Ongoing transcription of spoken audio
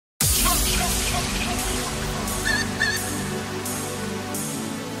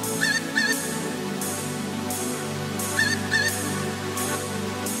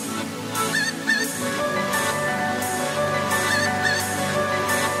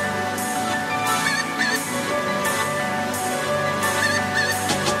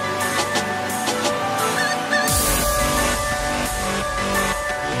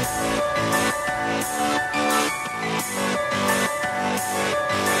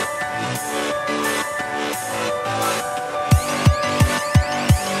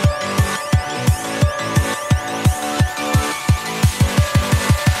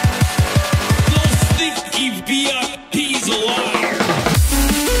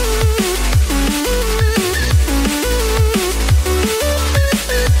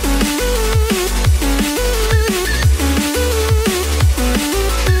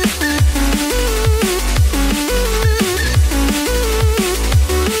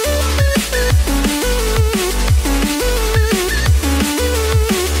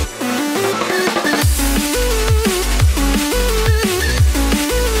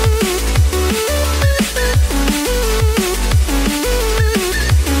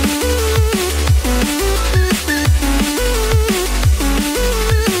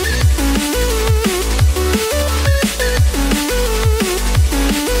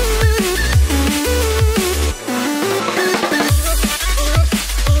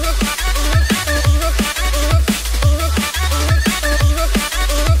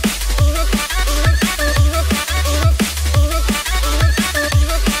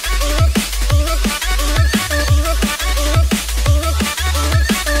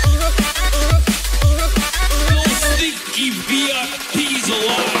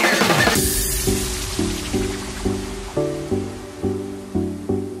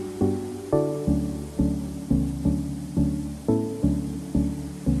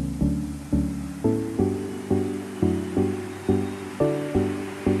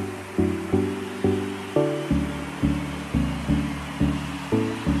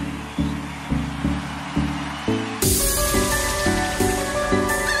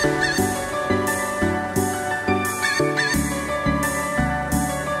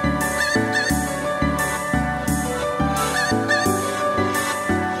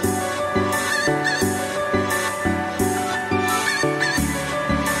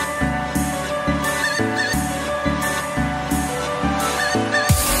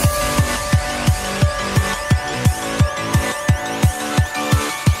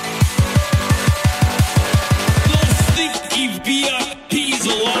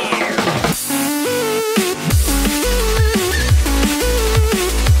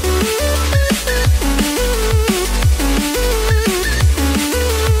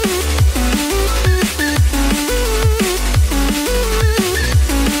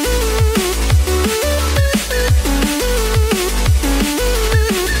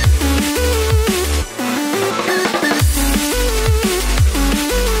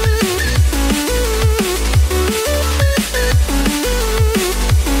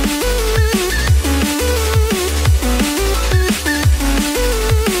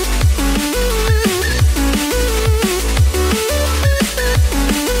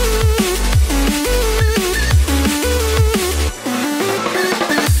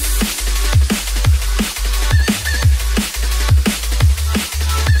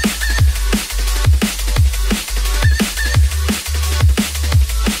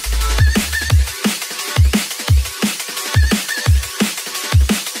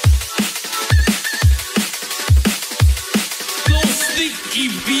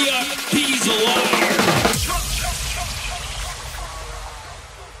VIP's alive.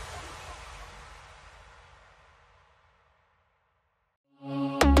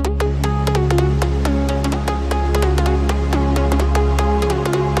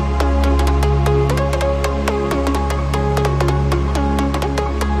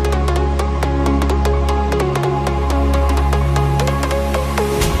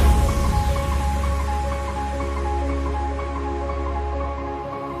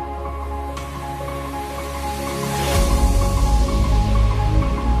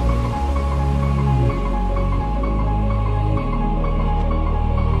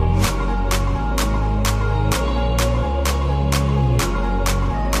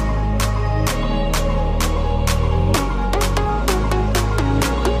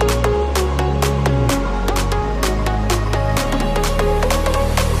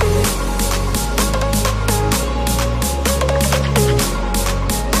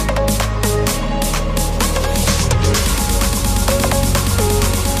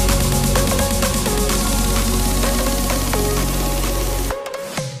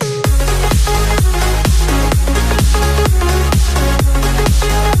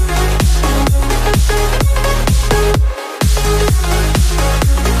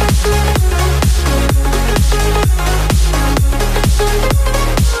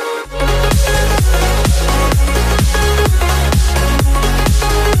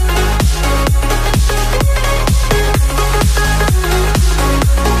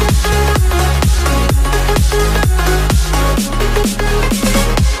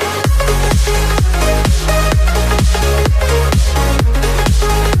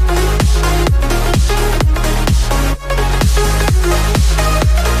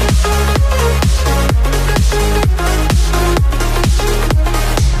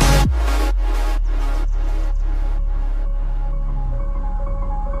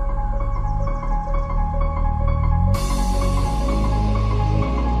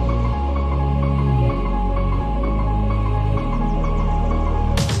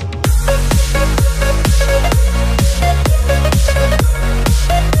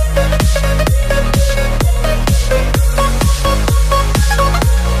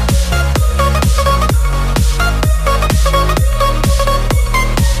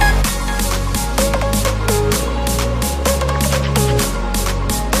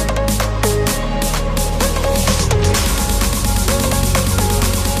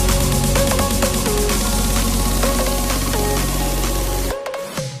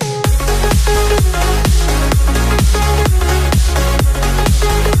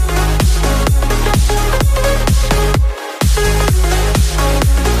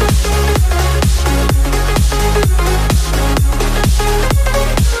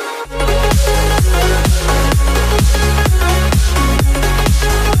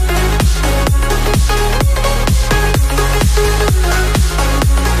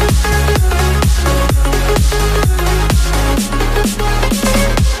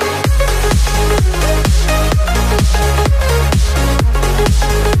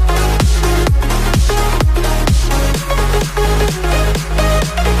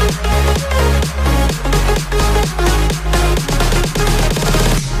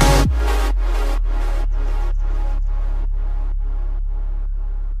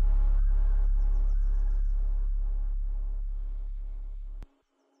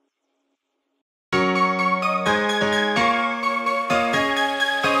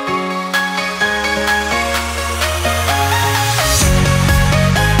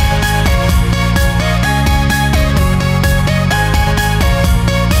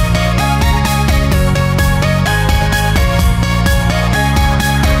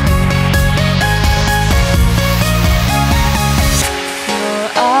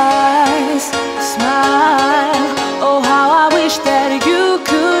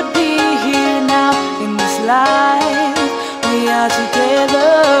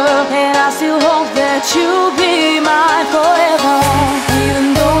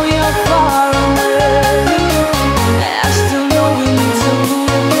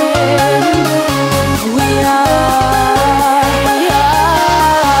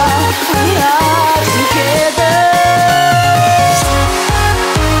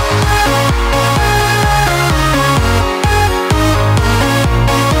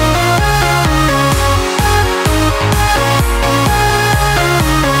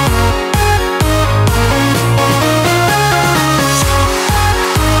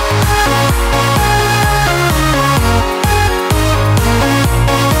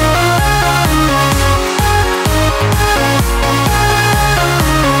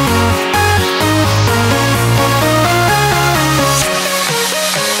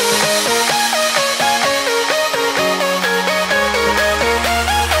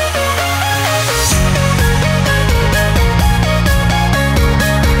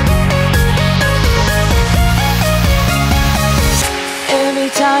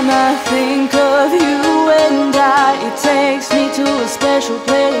 time I think of you and it takes me to a special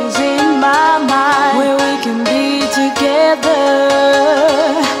place in my mind where we can be together.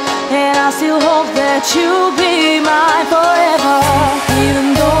 And I still hope that you'll be mine forever.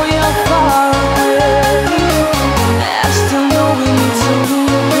 Even though you're far away, I still know we need to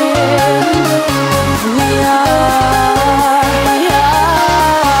begin. We are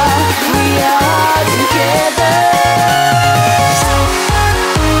together.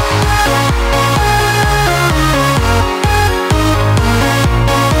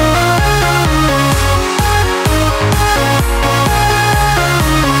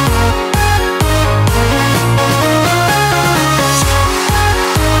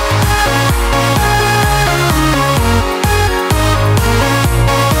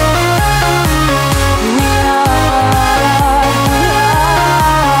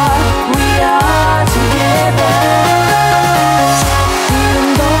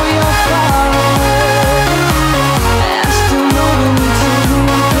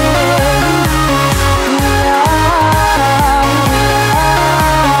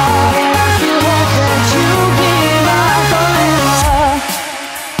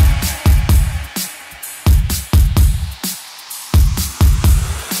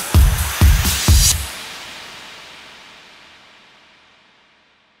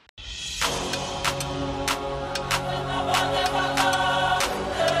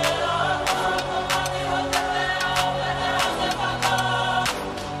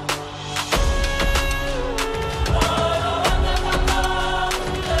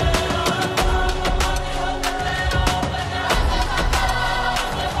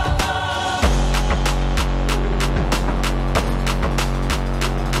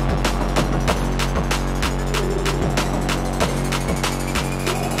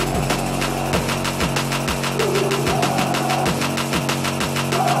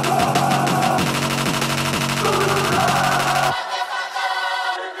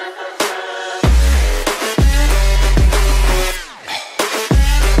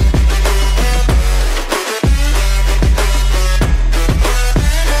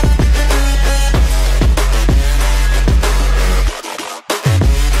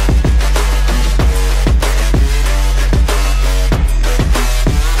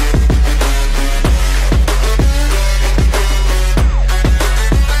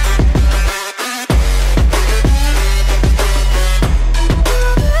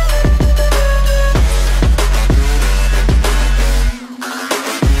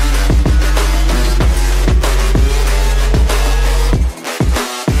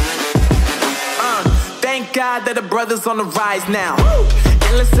 That the brothers on the rise now. Woo!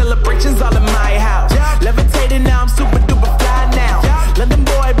 Endless celebrations all in my house. Yeah. Levitating now, I'm super duper fly now. Yeah. London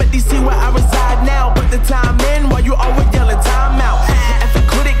boy, but DC where I reside now. Put the time in while you always yelling time out. And for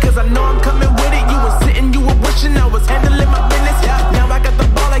quit it, cause I know I'm coming with it. You were sitting, you were wishing I was handling my business. Yeah. Now I got the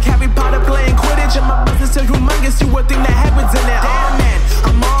ball like Harry Potter playing Quidditch. And my business so humongous, you would think that happens in it. Damn man,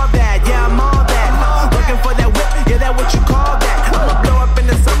 I'm all that, yeah, I'm all that. Looking for that whip, yeah, that what you call that. I'ma blow up in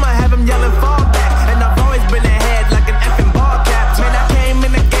the summer, have him yelling fall back. And I've always been ahead like an effing ball cap. Man, I came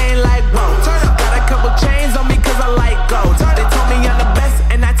in the game like, whoa. Got a couple chains on me cause I like gold. They told me I'm the best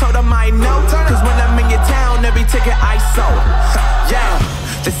and I told them I know. Cause when I'm in your town, every ticket I sold. Yeah,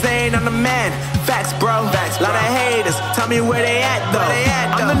 they saying I'm the man. Facts, bro. Lot of haters, tell me where they at though.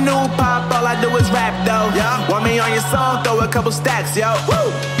 I'm the new pop, all I do is rap though. Want me on your song, throw a couple stacks, yo.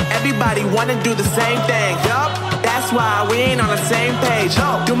 Woo! Everybody wanna do the same thing. Yup, that's why we ain't on the same page.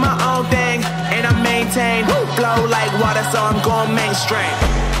 Do my own thing, and I maintain. Flow like water, so I'm going mainstream.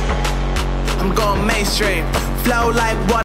 I'm going mainstream. Flow like water.